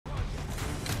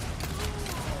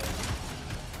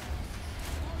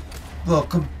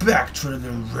Welcome back to the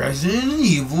Resident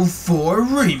Evil 4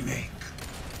 Remake.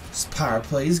 It's Power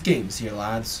Plays Games here,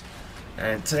 lads.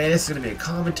 And today this is going to be a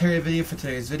commentary video for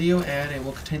today's video, and it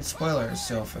will contain spoilers.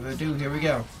 So, further ado, here we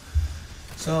go.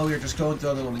 So, we're just going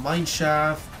through a little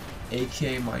mineshaft,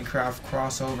 aka Minecraft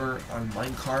crossover on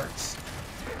minecarts.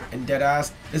 And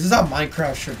deadass, this is how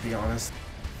Minecraft should be, honest.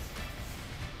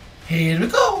 Here we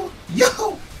go!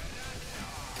 Yo!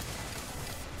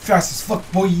 Fast as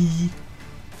fuck, boy!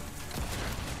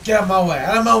 Get out of my way,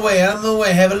 out of my way, out of my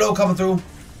way. Have a load coming through.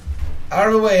 Out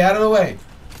of the way, out of the way.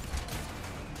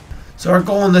 So our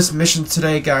goal in this mission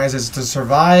today, guys, is to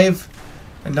survive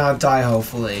and not die,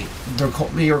 hopefully. The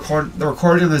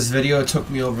recording of this video took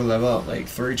me over about like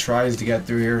 3 tries to get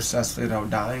through here successfully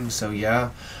without dying, so yeah.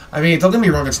 I mean, don't get me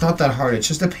wrong, it's not that hard. It's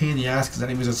just a pain in the ass because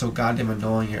enemies are so goddamn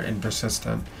annoying here and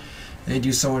persistent. And they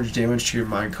do so much damage to your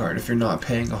minecart if you're not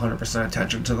paying 100%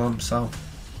 attention to them, so...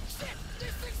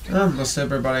 let's let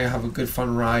everybody have a good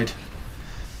fun ride.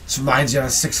 This reminds you of a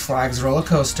Six Flags roller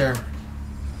coaster.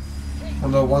 One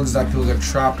of the ones that people get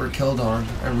trapped or killed on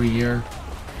every year.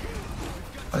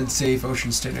 Unsafe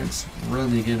ocean standards.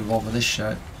 Really need to get involved with this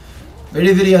shit.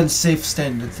 Very unsafe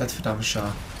standards, that's for dumb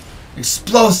shot.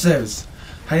 Explosives!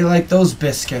 How do you like those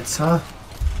biscuits, huh?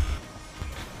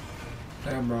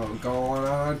 Damn bro, going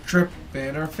on a trip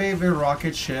in our favorite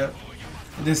rocket ship.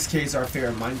 In this case, our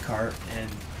favorite minecart, and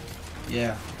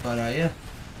yeah, but yeah.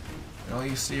 And all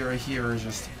you see right here is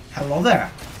just, hello there.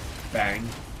 Bang.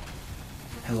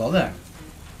 Hello there.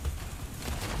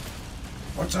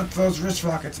 Watch out for those wrist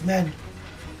rockets, men.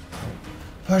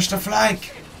 Push the flag.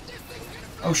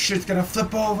 Oh shit, it's gonna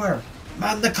flip over.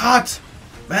 Man the cot.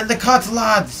 Man the cot,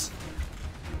 lads.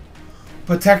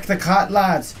 Protect the cot,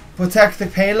 lads. Protect the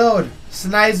payload.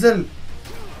 Snizel.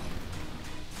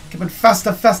 Keep it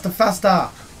faster, faster, faster.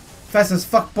 Fast as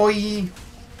fuck, boy.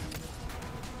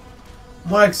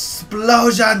 More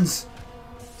explosions!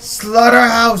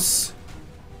 Slaughterhouse!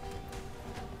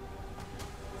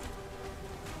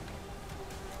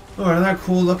 Oh, and that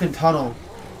cool looking tunnel.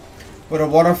 With a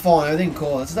waterfall and everything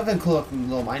cool. It's definitely a cool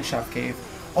looking little mineshaft cave.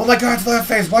 Oh my god, it's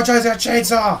Leatherface! Watch out, he's got a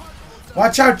chainsaw!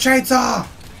 Watch out, chainsaw!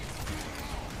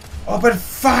 Open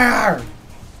fire!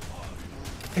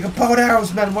 Take a bow and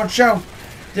arrows, man, watch out!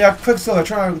 They are quickscope, they're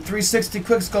trying to 360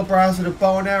 quickscope rounds with a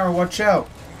bow and arrow, watch out!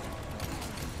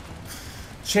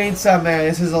 Chainsaw Man,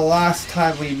 this is the last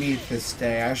time we meet this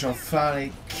day. I shall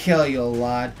finally kill you,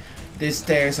 lad. This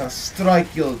day I shall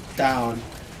strike you down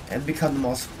and become the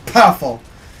most powerful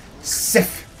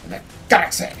Sith in the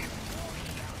galaxy.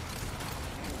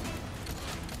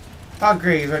 Oh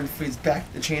great, he's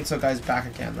back. The chainsaw guy's back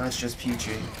again. That's just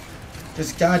peachy.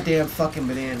 Just goddamn fucking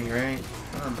banana, right?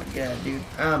 Oh my god, dude.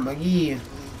 Oh my god.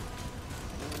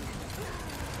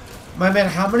 My man,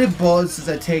 how many bullets does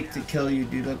it take to kill you,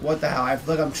 dude? Like, what the hell? I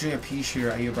feel like I'm shooting a pea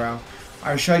shooter at you, bro.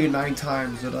 I shot you 9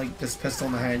 times with, like, this pistol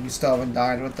in the head and you still haven't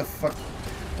died. What the fuck?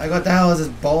 Like, what the hell is this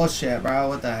bullshit, bro?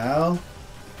 What the hell?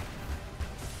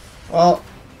 Well,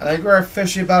 I think we're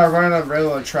officially about to run on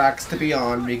railroad tracks to be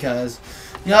on because...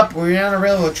 Yup, we're on the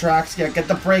railroad tracks. Yeah, get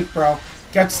the brake, bro.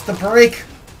 Gets the brake.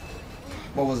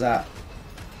 What was that?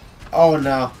 Oh,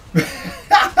 no.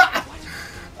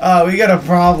 Oh, we got a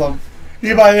problem.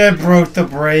 You might have broke the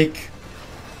brake.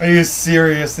 Are you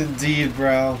serious indeed,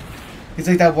 bro? He's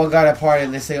like that one guy at a party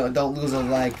and they say, oh, don't lose a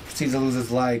leg. Proceeds to lose his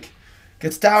leg.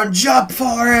 Gets down, jump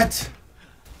for it!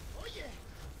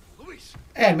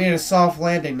 Hey, I made a soft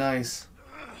landing, nice.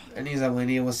 And he's like, when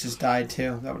he almost just died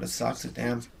too. That would have sucked it,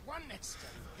 damn.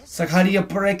 It's like, how do you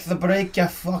break the brake, you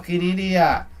fucking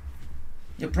idiot?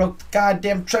 You broke the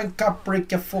goddamn trunk up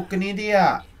brake, you fucking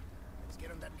idiot.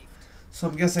 So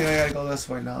I'm guessing I gotta go this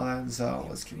way now then, so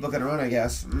let's keep looking around, I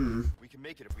guess. We can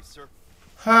make it if we circle.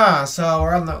 Huh, so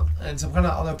we're on the in some kind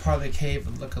of other part of the cave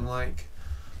looking like.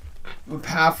 With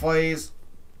pathways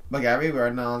like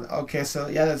everywhere now. Okay, so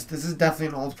yeah, this is definitely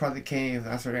an old part of the cave.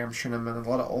 That's for damn sure, man. There's a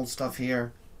lot of old stuff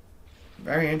here.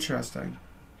 Very interesting.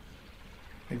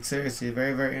 Like seriously,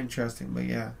 very interesting, but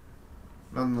yeah.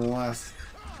 Nonetheless.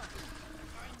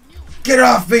 Get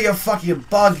off me, you fucking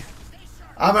bug!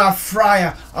 I'm gonna fry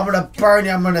you, I'm gonna burn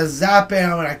you, I'm gonna zap you, I'm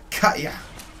gonna cut you.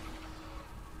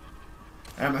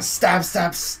 And I'm gonna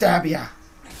stab you.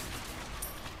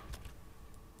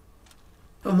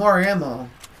 Oh, more ammo.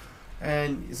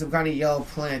 And some kind of yellow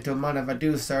plant. Don't mind if I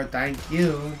do, sir. Thank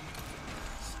you.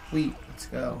 Sweet. Let's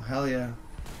go. Hell yeah.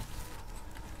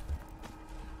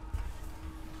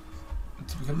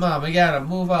 Come on, we gotta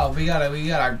move out. We got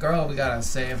our girl, we gotta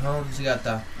save homes. We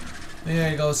gotta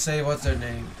go save, what's her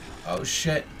name? Oh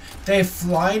shit. They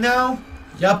fly now?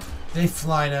 Yup, they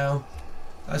fly now.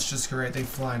 That's just great. They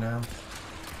fly now.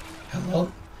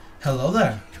 Hello? Hello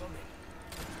there.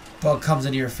 Bug comes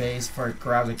into your face before it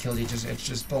grabs and kills you. It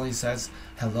just bully says,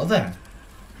 hello there.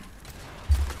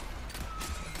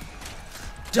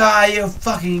 Die, you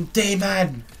fucking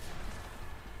demon!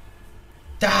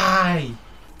 Die!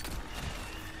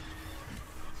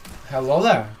 Hello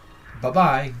there.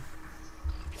 Bye-bye.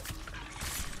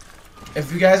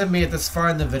 If you guys have made it this far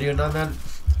in the video now, man,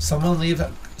 somebody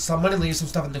leave some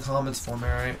stuff in the comments for me,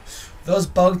 alright? Those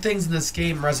bug things in this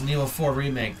game, Resident Evil 4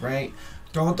 Remake, right?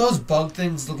 Don't those bug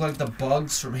things look like the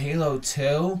bugs from Halo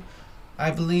 2? I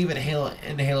believe in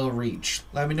Halo Reach.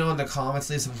 Let me know in the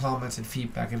comments, leave some comments and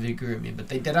feedback if you agree with me. But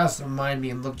they did also remind me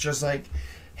and look just like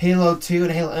Halo 2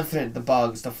 and Halo Infinite, the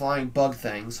bugs, the flying bug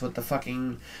things with the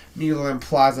fucking needle and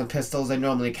plasma pistols they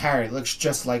normally carry. It looks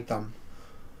just like them.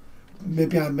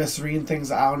 Maybe I'm misreading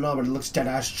things, I don't know, but it looks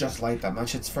deadass just like them. That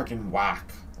shit's freaking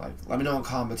whack. Like, let me know in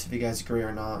comments if you guys agree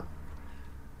or not.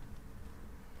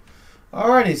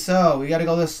 Alrighty, so we gotta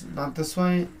go not this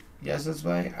way? Yes, this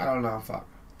way? I don't know, fuck.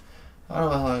 I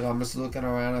don't know how I go, I'm just looking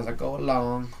around as I go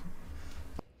along.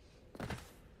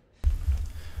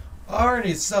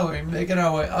 Alrighty, so we're making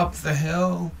our way up the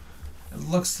hill, it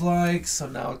looks like. So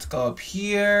now let's go up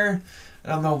here.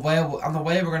 And on the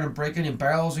way we're gonna break any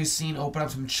barrels we've seen, open up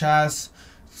some chests,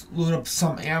 loot up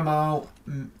some ammo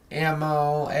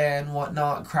and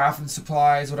whatnot, crafting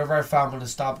supplies, whatever I found. I'm gonna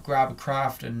stop, grab,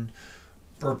 craft, and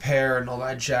repair and all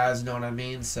that jazz, you know what I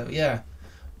mean? So yeah,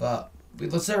 but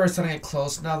let's say we're starting to get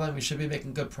close now, then we should be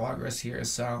making good progress here.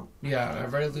 So yeah,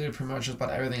 I've already looted pretty much just about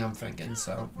everything I'm thinking,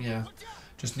 so yeah,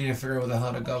 just need to figure out where the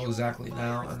hell to go exactly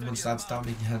now, and once that's done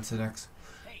we can head to the next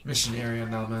mission area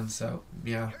now, man. So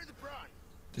yeah,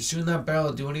 did shooting that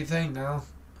barrel do anything? No?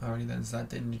 Alrighty then, so that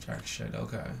didn't do jack shit.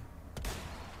 Okay,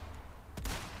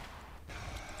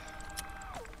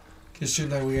 just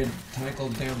shooting that weird tentacle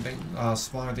damn thing,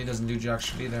 spawner thing doesn't do jack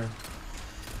shit either.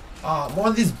 One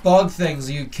of these bug things,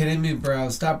 are you kidding me, bro?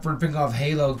 Stop ripping off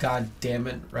Halo, god damn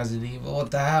it, Resident Evil,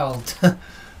 what the hell?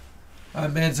 My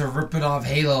man's are ripping off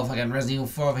Halo, fucking Resident Evil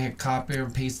 4 over here, copy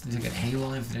and pasting fucking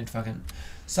Halo Infinite, fucking,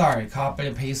 sorry, copy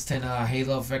and pasting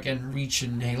Halo fucking Reach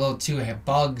and Halo 2 have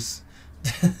bugs.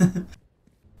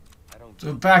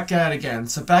 So back at it again,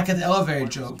 so back at the elevator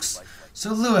jokes.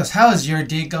 So Lewis, how is your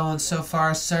day going so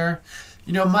far, sir?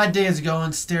 You know, my day is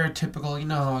going stereotypical, you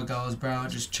know how it goes, bro,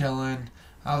 just chilling.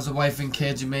 How's the wife and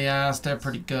kids, you may ask? They're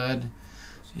pretty good.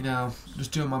 You know,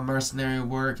 just doing my mercenary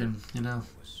work and, you know,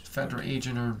 federal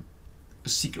agent or a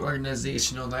secret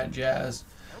organization, all that jazz.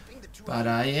 But,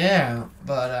 yeah.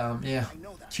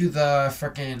 Cue the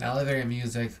frickin' elevator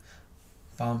music.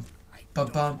 Bum, bum,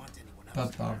 bum,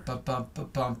 bum, bum, bum, bum,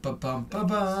 bum, bum, bum, bum,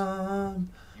 bum,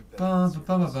 bum, bum,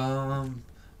 bum, bum,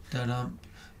 da-dum,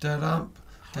 da-dum,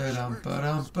 da-dum,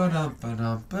 ba-dum, ba-dum,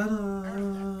 ba-dum,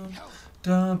 ba-dum.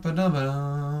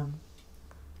 Dum-ba-dum-ba-dum.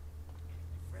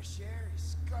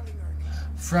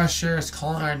 Fresh air is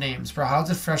calling our names. Bro, how's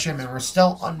it fresh air, man? We're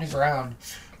still underground.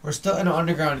 We're still in an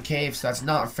underground cave, so that's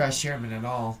not fresh air, man, at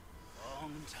all.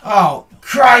 Oh,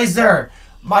 Kreiser!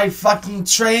 My fucking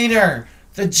trainer!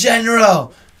 The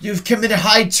general! You've committed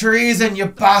high treason, you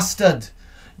bastard!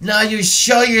 Now you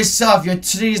show yourself, your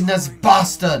treasonous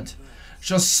bastard!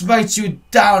 Shall smite you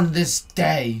down this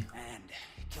day.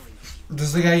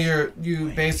 Just like how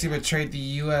you basically betrayed the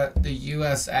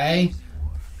USA,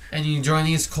 and you join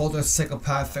these cold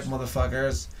psychopathic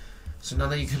motherfuckers. So now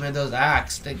that you commit those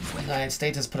acts, the United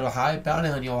States has put a high bounty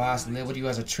on your ass and labeled you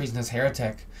as a treasonous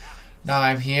heretic. Now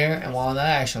I'm here, and while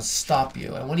that I shall stop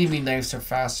you. And what do you mean knives are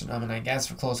faster enough? And I guess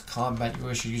for close combat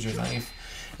you should use your knife.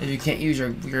 If you can't use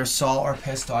your assault or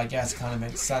pistol, I guess it kind of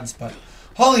makes sense. But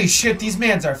holy shit, these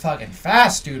mans are fucking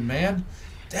fast, dude, man.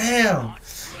 Damn.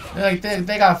 Like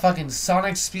they got fucking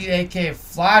Sonic speed, aka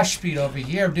Flash speed over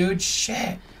here, dude.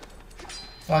 Shit.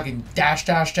 Fucking dash,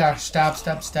 dash, dash, stab,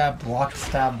 stab, stab, block,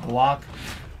 stab, block.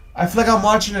 I feel like I'm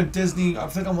watching a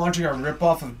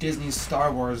ripoff of Disney's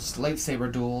Star Wars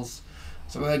lightsaber duels.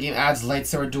 So the game adds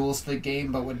lightsaber duels to the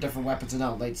game, but with different weapons and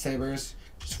not lightsabers.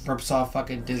 Just rips off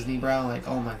fucking Disney, bro. Like,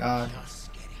 oh my god.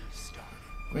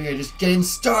 We're just getting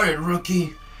started,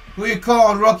 rookie. Who you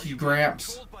calling rookie,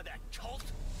 Gramps?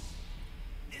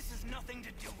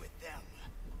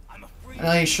 I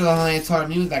know you sure the hell ain't taught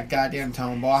me with that goddamn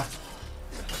tone, boy.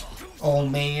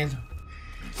 Old man.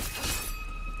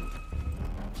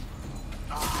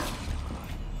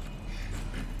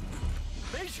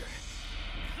 Major,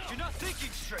 you're not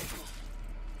thinking straight.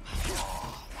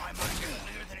 I'm clearer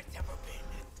than it's ever been.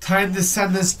 Time to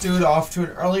send this dude off to an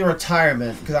early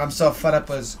retirement because I'm so fed up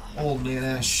with his old man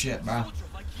ass shit, man.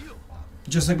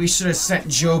 Just like we should have sent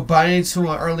Joe Biden to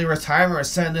an early retirement, or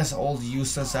send this old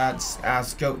useless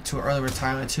ass goat to an early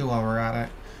retirement too while we're at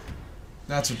it.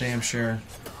 That's for damn sure.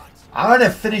 I'm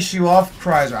gonna finish you off,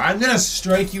 Chrysler. I'm gonna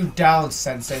strike you down,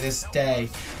 Sensei, this day,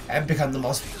 and become the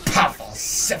most powerful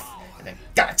Sith in the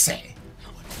galaxy.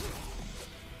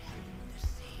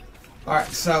 Alright,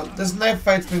 so this knife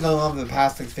fight's been going on for the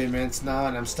past like 3 minutes now,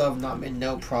 and I'm still have not made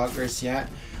no progress yet.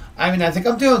 I mean, I think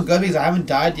I'm doing good because I haven't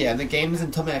died yet, and the game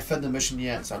hasn't told me I failed the mission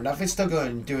yet, so I'm definitely still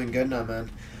doing good now,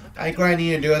 man. I think what I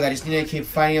need to do is I just need to keep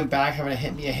fighting him back, having to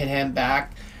hit him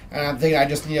back, and I'm thinking I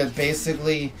just need to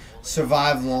basically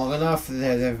survive long enough for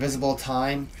the visible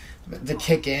time to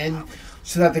kick in,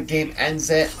 so that the game ends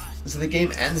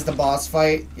the boss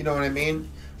fight, you know what I mean?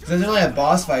 Because there's only a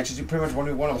boss fight, because you pretty much want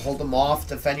to hold them off,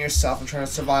 defend yourself, and try to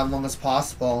survive as long as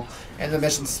possible. And the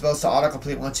mission's supposed to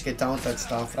auto-complete once you get done with that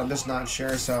stuff, but I'm just not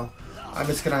sure, so I'm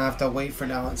just going to have to wait for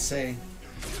now and see.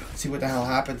 See what the hell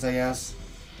happens, I guess.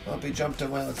 Oh, he jumped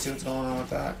away, let's see what's going on with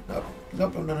that. Nope,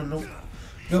 nope, no, no, no, no.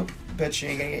 Nope, bitch, you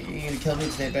ain't gonna kill me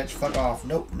today, bitch, fuck off.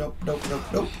 Nope, nope, nope, nope,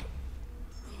 nope.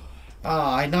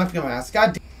 Ah, I knocked him on my ass,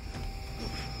 god damn.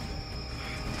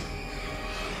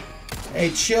 Hey,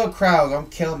 chill, crowd.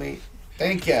 Don't kill me.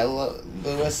 Thank you,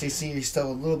 Lewis. You see, you still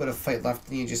have a little bit of fight left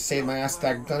in you. Just saved my ass with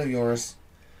that gun of yours.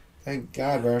 Thank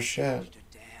God, bro. Shit.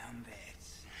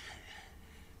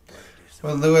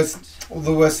 When Lewis,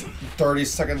 30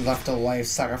 seconds left of life,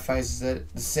 sacrifices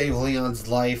it to save Leon's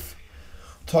life.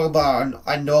 Talk about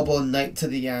a noble knight to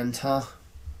the end, huh?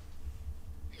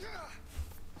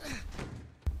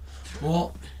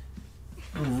 Well,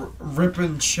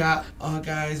 ripping chat,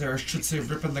 guys, or I should say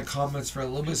ripping the comments for a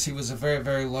little bit. He was a very,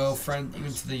 very loyal friend,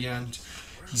 even to the end.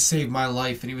 He saved my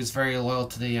life, and he was very loyal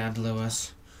to the end,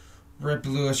 Lewis. Rip,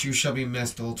 Lewis, you shall be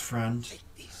missed, old friend.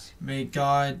 May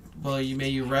God, may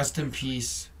you rest in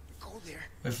peace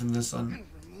within this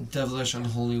devilish,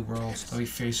 unholy world that we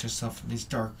face yourself in these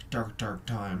dark, dark, dark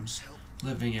times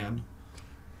living in. And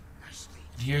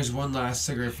here's one last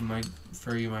cigarette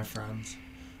for you, my friends.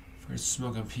 For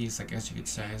smoking peace, I guess you could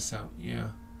say. So, yeah.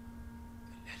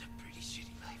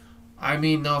 I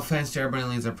mean, no offense to everybody who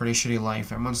leads a pretty shitty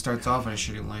life. Everyone starts off in a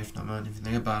shitty life, no man, if you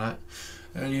think about it.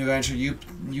 And you eventually,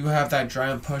 you have that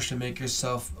drive and push to make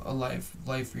yourself a life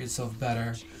for yourself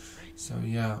better. So,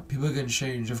 yeah. People can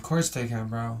change. Of course they can,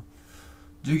 bro.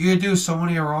 You could do so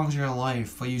many wrongs in your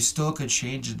life, but you still could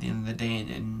change at the end of the day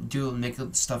and make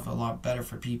stuff a lot better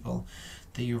for people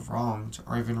that you've wronged,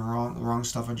 or even wrong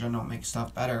stuff in general, make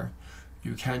stuff better.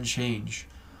 You can change,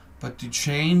 but to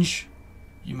change,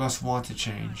 you must want to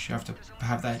change. You have to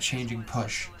have that changing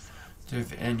push,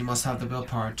 and you must have the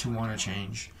willpower to want to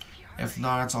change. If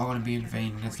not, it's all going to be in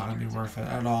vain, and it's not going to be worth it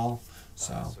at all.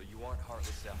 So,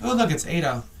 oh look, it's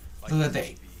Ada. Look at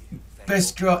the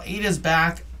best girl. Ada's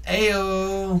back.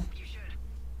 Ayo.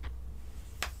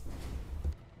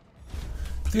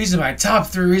 These are my top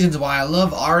 3 reasons why I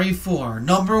love RE4.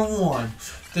 Number 1,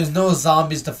 there's no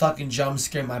zombies to fucking jump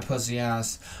scare my pussy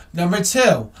ass. Number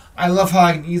 2, I love how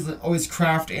I can easily always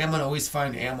craft ammo and always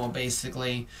find ammo,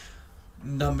 basically.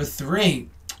 Number 3,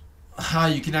 how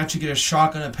you can actually get a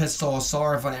shotgun, a pistol,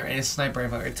 assault rifle, and a sniper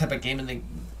rifle. Every type of game in the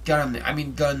gun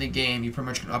in the game, you pretty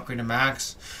much can upgrade to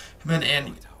max.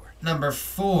 And number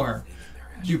 4,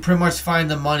 you pretty much find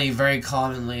the money very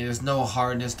commonly. There's no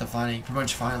hardness to finding. You pretty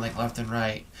much find like left and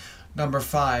right. Number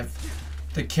 5,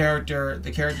 the character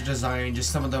design, just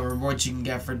some of the rewards you can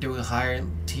get for doing higher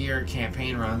tier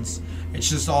campaign runs. It's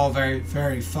just all very,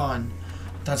 very fun.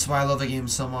 That's why I love the game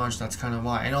so much. That's kind of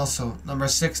why. And also, number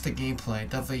 6, the gameplay.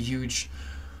 Definitely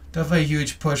a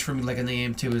huge push for me, like in the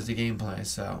game too, is the gameplay.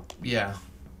 So yeah.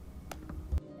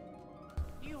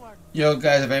 Yo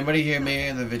guys, if anybody here made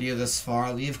it in the video this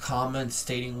far, leave comments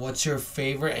stating what's your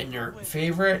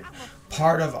favorite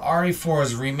part of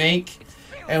RE4's remake,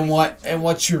 and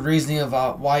what's your reasoning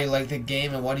about why you like the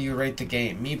game and what do you rate the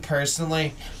game. Me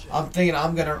personally, I'm thinking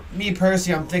I'm gonna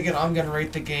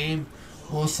rate the game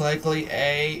most likely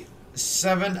a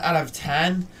 7 out of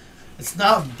 10. It's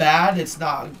not bad, it's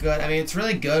not good. I mean, it's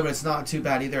really good, but it's not too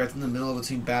bad either. It's in the middle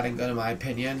between bad and good in my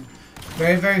opinion.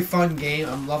 Very, very fun game.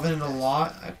 I'm loving it a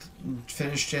lot. I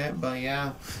finished it, but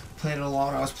yeah, played it a lot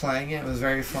when I was playing it. It was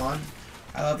very fun.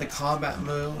 I love the combat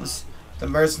moves. The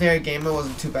mercenary game mode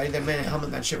wasn't too bad. They made a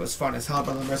helmet. That shit was fun as hell,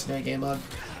 but the mercenary game mode,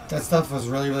 that stuff was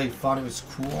really, really fun. It was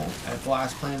cool. I had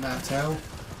blast playing that too.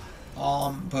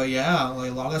 But yeah,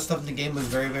 like, a lot of the stuff in the game was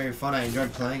very, very fun. I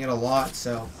enjoyed playing it a lot.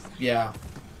 So yeah.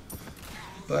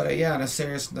 But yeah, on a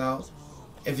serious note,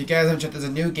 if you guys haven't checked, there's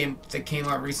a new game that came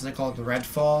out recently called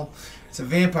Redfall. It's a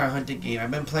vampire hunting game.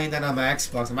 I've been playing that on my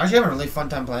Xbox. I'm actually having a really fun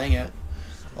time playing it.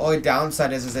 Only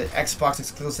downside is it's an Xbox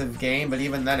exclusive game, but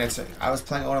even then, I was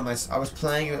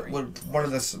playing it with one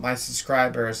of my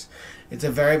subscribers. It's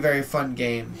a very, very fun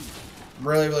game.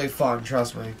 Really, really fun,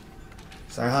 trust me.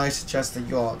 So I highly suggest that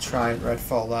you all try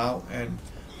Redfall out and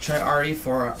try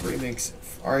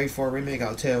RE4 Remake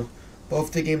out too.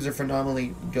 Both the games are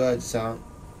phenomenally good, so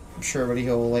I'm sure everybody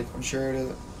will like. I'm sure it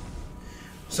is.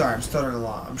 Sorry, I'm stuttering a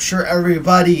lot. I'm sure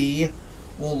everybody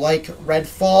will like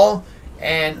Redfall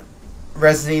and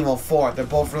Resident Evil 4. They're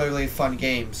both really, really fun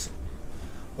games.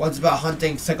 One's about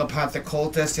hunting psychopathic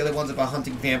cultists. The other one's about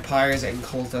hunting vampires and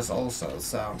cultists also.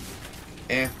 So,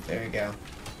 there you go.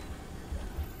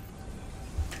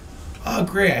 Oh,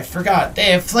 great. I forgot.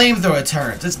 They have flamethrower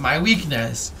turrets. It's my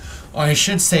weakness. Or I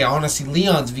should say, honestly,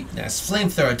 Leon's weakness.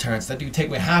 Flamethrower turrets that do take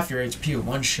away half your HP with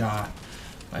one shot.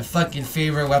 My fucking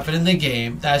favorite weapon in the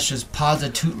game. That's just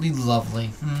positively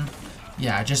lovely.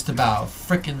 Yeah, just about.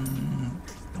 Freaking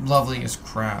lovely as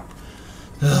crap.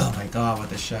 Oh my god, what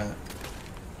the shit.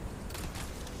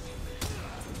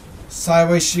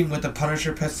 Sideways shooting with the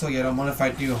Punisher pistol. You don't want to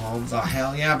fight new Holmes. Oh,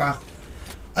 hell yeah, bro.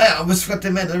 I almost forgot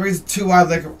to mention the reason too why I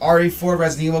like RE4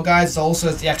 Resident Evil guys also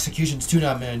is the executions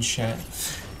tune-up man shit.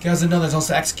 Guys, know there's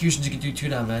also executions you can do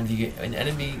tune-up man. If you get, an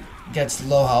enemy gets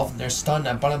low health and they're stunned,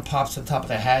 a button pops to the top of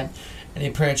their head, and they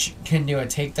pretty much can do a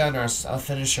takedown or a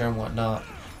finisher and whatnot.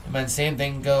 And then same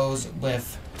thing goes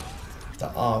with the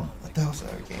what the hell's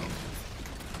that game?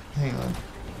 Hang on.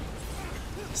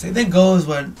 Same thing goes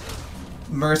when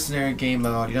Mercenary game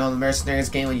mode. You know, the Mercenaries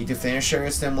game when you do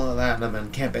finishers, similar to that, and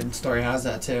then Campaign Story has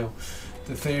that too.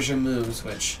 The finisher moves,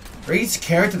 which for each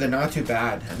character they're not too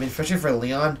bad. I mean, especially for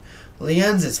Leon.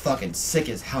 Leon's is fucking sick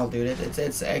as hell, dude.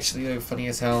 It's actually like, funny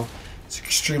as hell. It's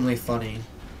extremely funny.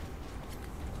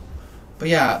 But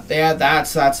yeah, they had that,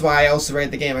 so that's why I also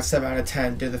rated the game a 7 out of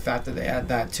 10 due to the fact that they had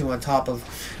that too on top of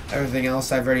everything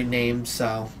else I've already named.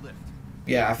 So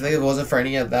yeah, I feel like if it wasn't for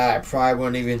any of that, I probably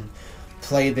wouldn't even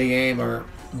play the game or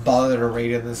bother to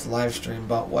rate it in this live stream.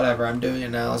 But whatever, I'm doing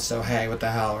it now, so hey, what the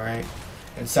hell, right?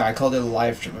 And sorry, I called it a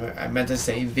live stream. I meant to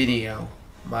say video.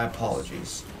 My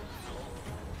apologies.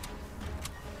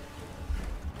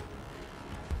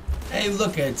 Hey,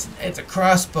 look, it's a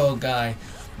crossbow guy.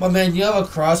 Well, man, you have a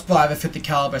crossbow, I have a 50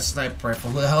 caliber sniper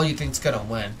rifle. Who the hell do you think's gonna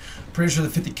win? Pretty sure the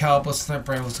 50 caliber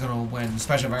sniper rifle's gonna win,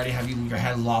 especially if I already have your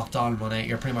head locked on one it.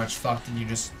 You're pretty much fucked, and you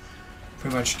just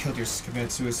pretty much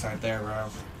committed suicide there, bro.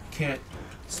 Can't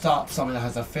stop someone that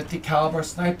has a 50 caliber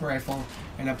sniper rifle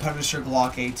and a Punisher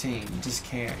Glock 18. You just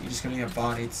can't. You're just gonna get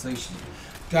bodied. So you should,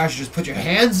 guys, you just put your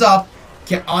hands up,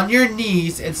 get on your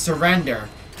knees, and surrender.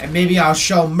 And maybe I'll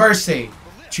show mercy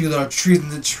to you little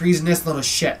treasonous little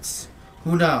shits.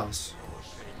 Who knows?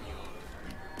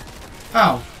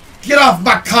 Oh, get off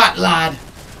my cot, lad!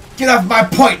 Get off my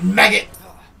point, maggot!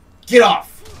 Get off!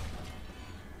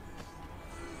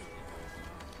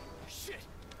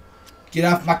 Get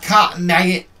off my cot,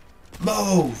 maggot!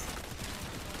 Move!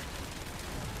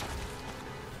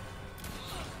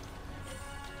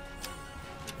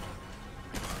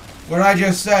 What did I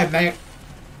just say, maggot?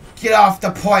 Get off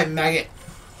the point, maggot!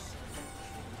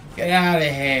 Get out of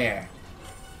here!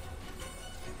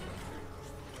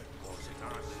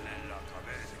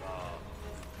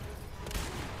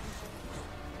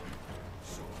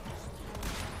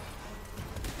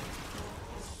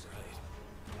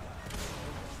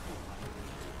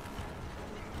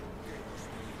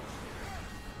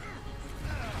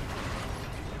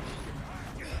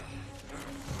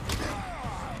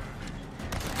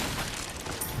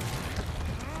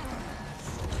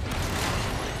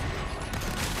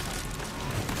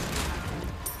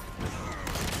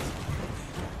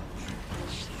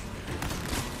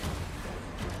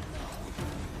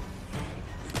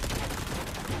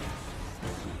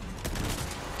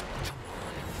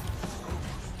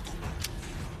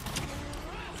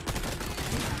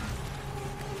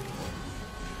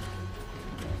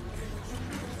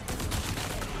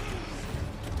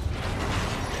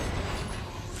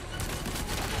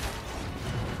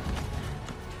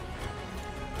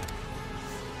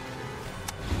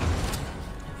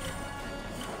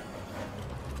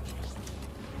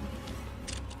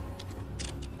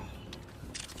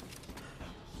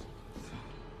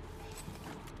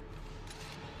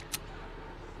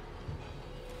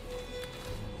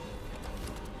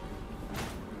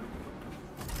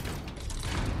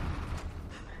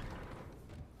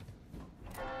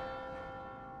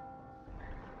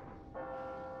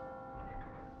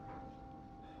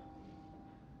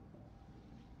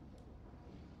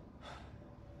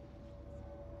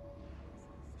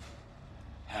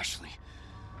 Ashley.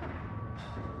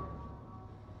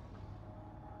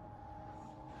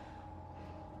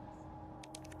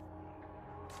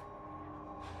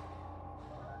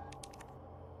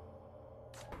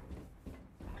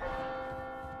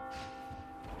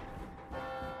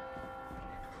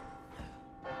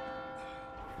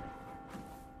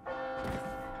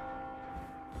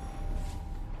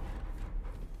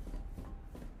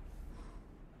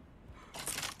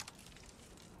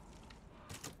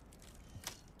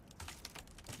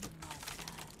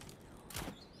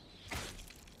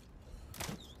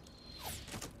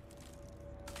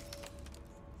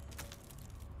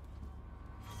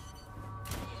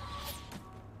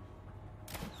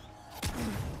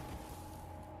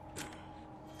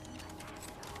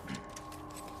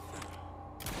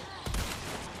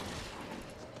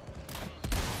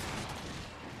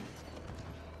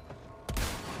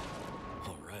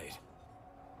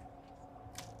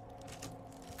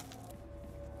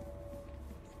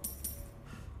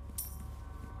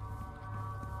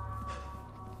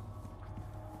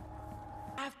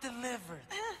 delivered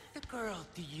the girl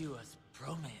to you as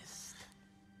promised.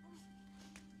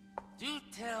 Do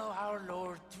tell our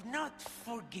Lord to not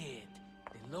forget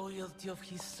the loyalty of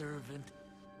his servant,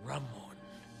 Ramon.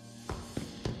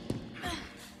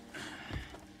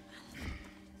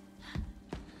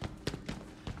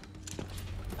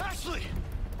 Ashley!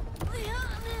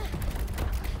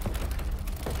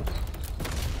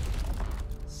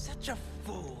 Such a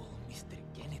fool, Mr.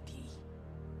 Kennedy.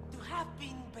 To have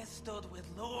been bestowed with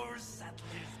Lord Sattler's...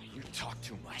 You talk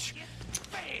too much.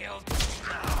 Failed!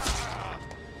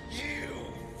 You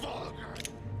vulgar!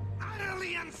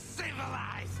 Utterly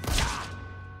uncivilized!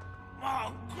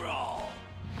 Mongrel!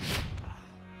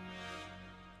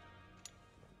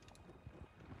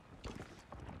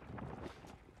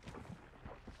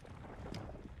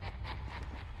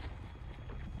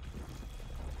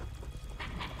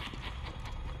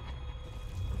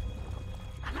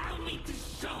 Allow me to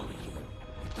show you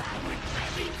the power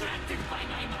gladly granted by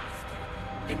my master,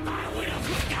 the power of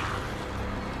God!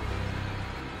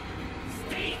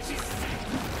 Stage is set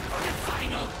for the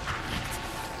final act!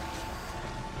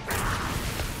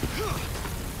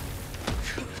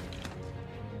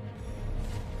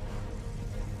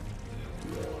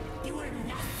 You are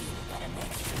nothing but an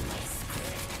extra nice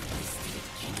script, Mr.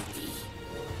 Kennedy.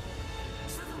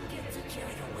 So don't get too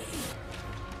carried away.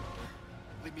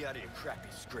 Leave me out of your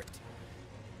crappy script.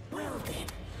 Well then,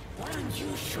 why don't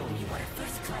you show me what a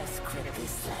first-class script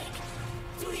is like?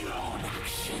 Do your own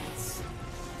actions.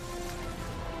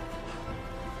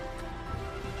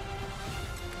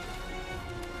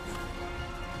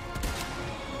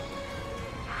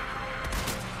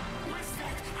 Was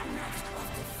that an act of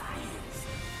defiance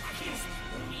against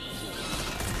me?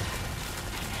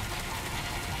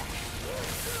 You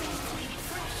simply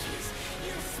precious,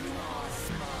 you small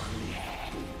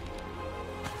man.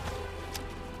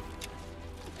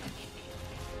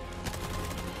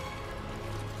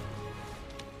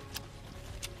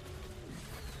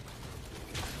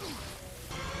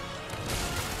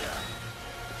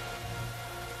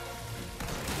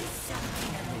 Is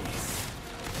something amiss?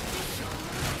 Your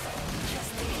mother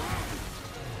just began.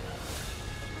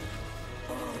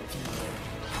 Oh dear,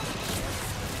 how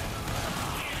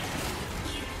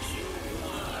just you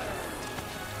were.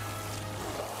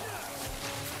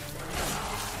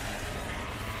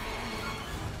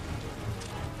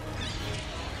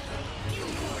 You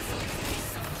worthless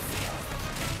piece of filth.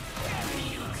 Damn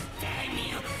you, damn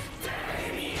you,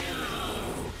 damn you!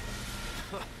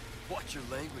 Watch your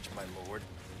language, my lord.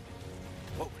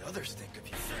 What would others think of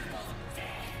you?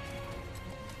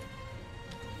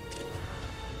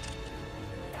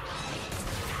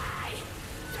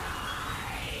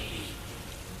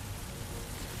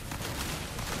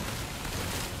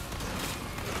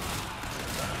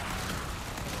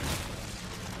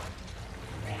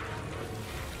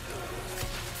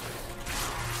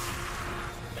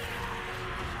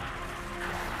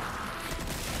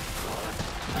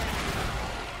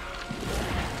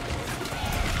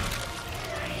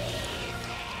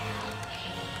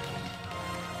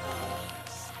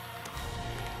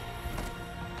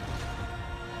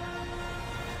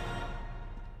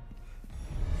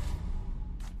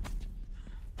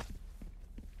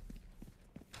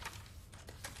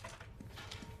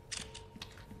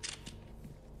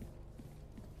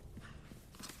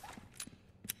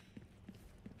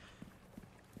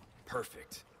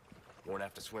 Perfect. Won't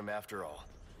have to swim after all.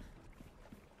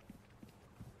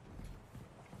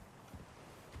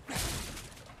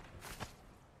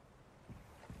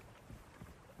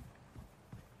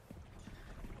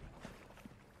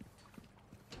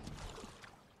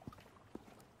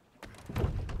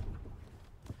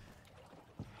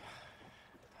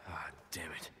 Ah,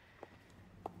 damn it.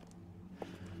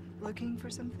 Looking for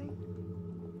something?